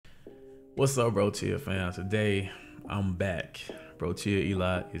What's up, Brochia fam? Today I'm back. Brochia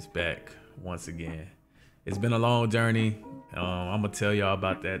Eli is back once again. It's been a long journey. I'm gonna tell y'all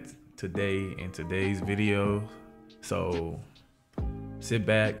about that today in today's video. So sit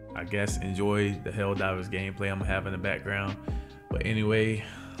back, I guess enjoy the Helldivers gameplay I'm gonna have in the background. But anyway,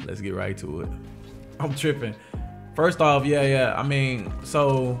 let's get right to it. I'm tripping. First off, I mean,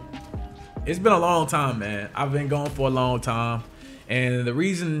 so it's been a long time, man. I've been going for a long time. And the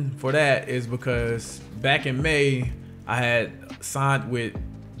reason for that is because back in May, I had signed with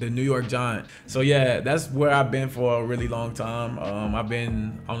the New York Giants. So yeah, that's where I've been for a really long time. I've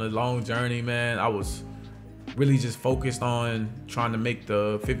been on a long journey, man. I was really just focused on trying to make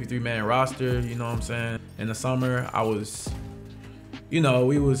the 53-man roster, you know what I'm saying? In the summer, I was, you know,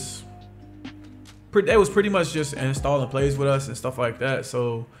 they was pretty much just installing plays with us and stuff like that.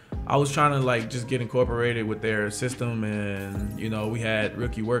 So I was trying to like just get incorporated with their system, and you know, we had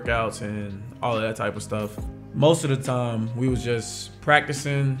rookie workouts and all of that type of stuff. Most of the time we was just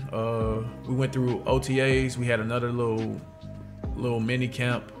practicing. We went through OTAs, we had another little mini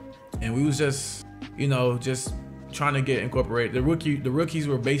camp, and we was just, you know, just trying to get incorporated. The rookies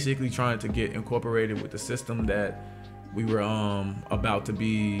were basically trying to get incorporated with the system that we were about to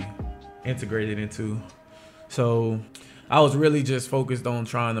be integrated into. So I was really just focused on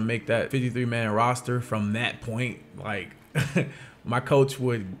trying to make that 53-man roster from that point. Like my coach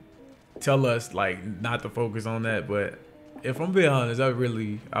would tell us like not to focus on that, but if I'm being honest,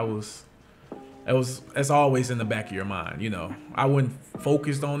 it's always in the back of your mind, you know. I wasn't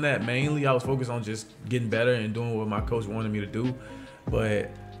focused on that mainly. I was focused on just getting better and doing what my coach wanted me to do. But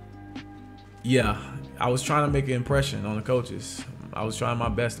yeah, I was trying to make an impression on the coaches. I was trying my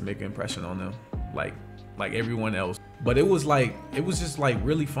best to make an impression on them, like everyone else. But it was just like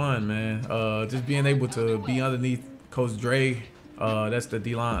really fun, man. Just being able to be underneath Coach Dre, that's the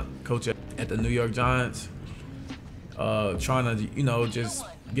D-line coach at the New York Giants. Trying to, you know, just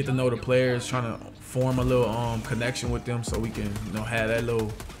get to know the players, trying to form a little connection with them so we can, you know, have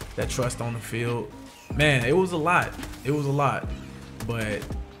that trust on the field. Man, it was a lot. It was a lot. But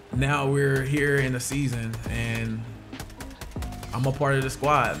now we're here in the season and I'm a part of the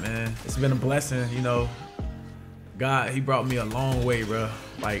squad, man. It's been a blessing, you know. God, he brought me a long way, bro.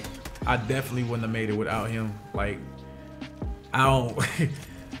 Like, I definitely wouldn't have made it without him. Like, I don't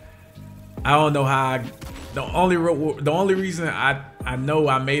know how. The only reason I know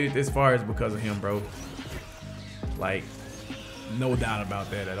I made it this far is because of him, bro. Like, no doubt about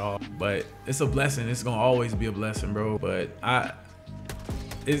that at all. But it's a blessing. It's gonna always be a blessing, bro. But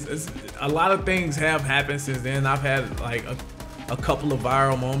it's a lot of things have happened since then. I've had like a couple of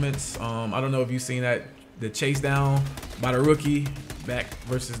viral moments. I don't know if you've seen that, the chase down by the rookie back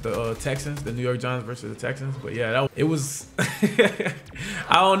versus the Texans, the New York Giants versus the Texans. But yeah, it was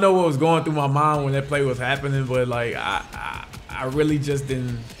I don't know what was going through my mind when that play was happening, but like I really just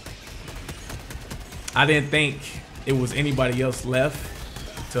didn't think it was anybody else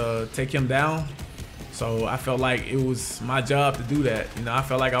left to take him down. So I felt like it was my job to do that. You know, I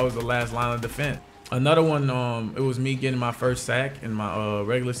felt like I was the last line of defense. Another one, it was me getting my first sack in my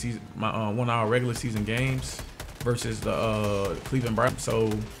regular season, one of our regular season games versus the Cleveland Browns. So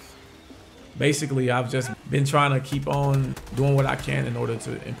basically, I've just been trying to keep on doing what I can in order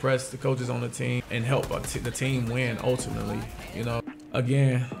to impress the coaches on the team and help the team win ultimately. You know,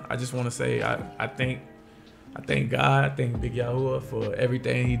 again, I just want to say I thank God, I thank Big Yahuwah for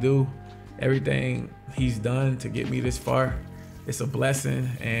everything he do, everything he's done to get me this far. It's a blessing,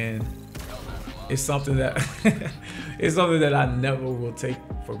 and it's something that I never will take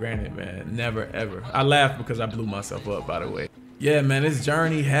for granted, man. Never, ever. I laugh because I blew myself up, by the way. Yeah, man, this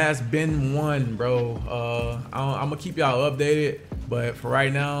journey has been one, bro. I'm gonna keep y'all updated, but for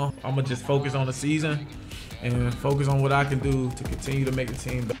right now, I'm gonna just focus on the season and focus on what I can do to continue to make the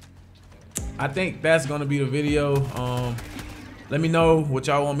team. I think that's gonna be the video. Let me know what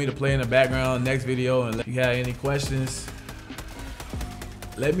y'all want me to play in the background next video, and if you have any questions,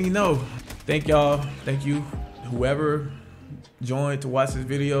 let me know. Thank y'all. Thank you, whoever joined to watch this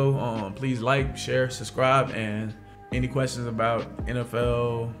video. Please like, share, subscribe, and any questions about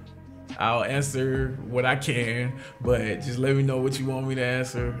NFL, I'll answer what I can, but just let me know what you want me to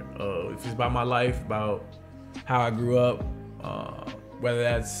answer. If it's about my life, about how I grew up, whether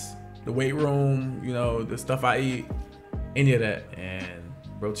that's the weight room, you know, the stuff I eat, any of that. And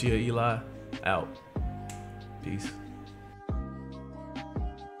Brochia Eli out. Peace.